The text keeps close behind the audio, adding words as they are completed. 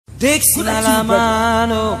Can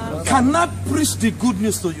I preach the good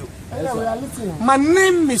news to you? My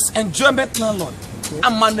name is Enjoyment Landlord.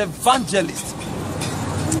 I'm an evangelist.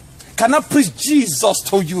 Can I preach Jesus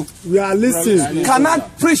to you? We are listening. Can I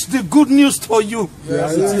preach the good news to you?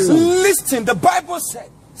 Listen, the Bible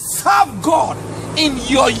said, serve God in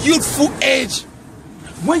your youthful age.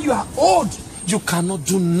 When you are old, you cannot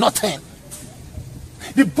do nothing.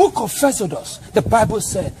 The book of Exodus, the Bible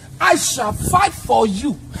said, I shall fight for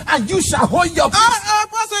you, and you shall hold your peace.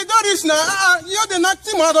 Pastor, you don't reach now. You're the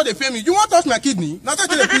nothing more than the family. You want to touch my kidney? Not to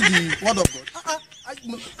the word of God.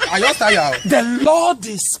 I just tired. The Lord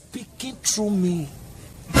is speaking through me.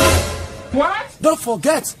 What? Don't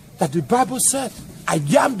forget that the Bible said, I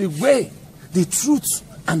am the way, the truth,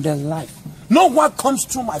 and the life. No one comes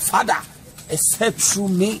through my Father except through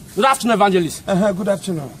me. Good afternoon, Evangelist. Good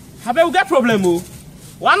afternoon. Have you got problem?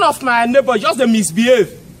 One of my neighbors just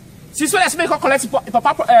misbehave. Since when I make her collect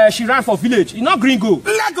papa, she ran for village. You know gringo.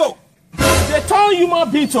 Let go. They turn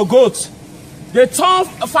human being to goat. They turn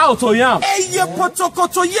fowl to yam.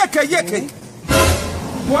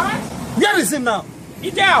 What? Where is him now?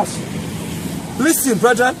 In the house. Listen,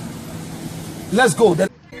 brethren. Let's go. This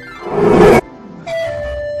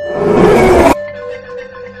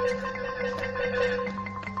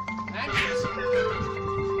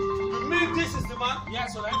is the man.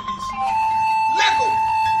 Yes, so let me this. Let go.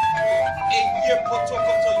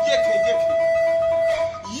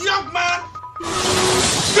 Young man.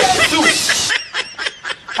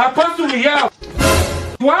 Happen to me here.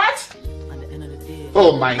 What?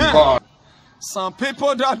 Oh my God. Some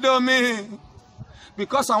people don't know me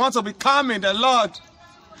because I want to be calm in the Lord.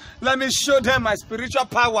 Let me show them my spiritual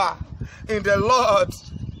power in the Lord.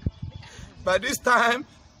 By this time,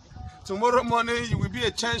 tomorrow morning, you will be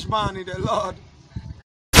a changed man in the Lord.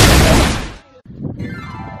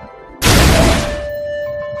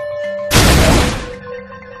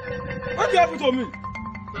 What happened to me?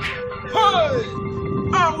 Hey!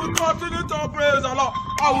 I will continue to praise the Lord.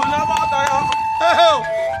 I will never die. Hey!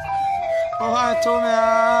 Oh, I told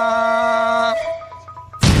me.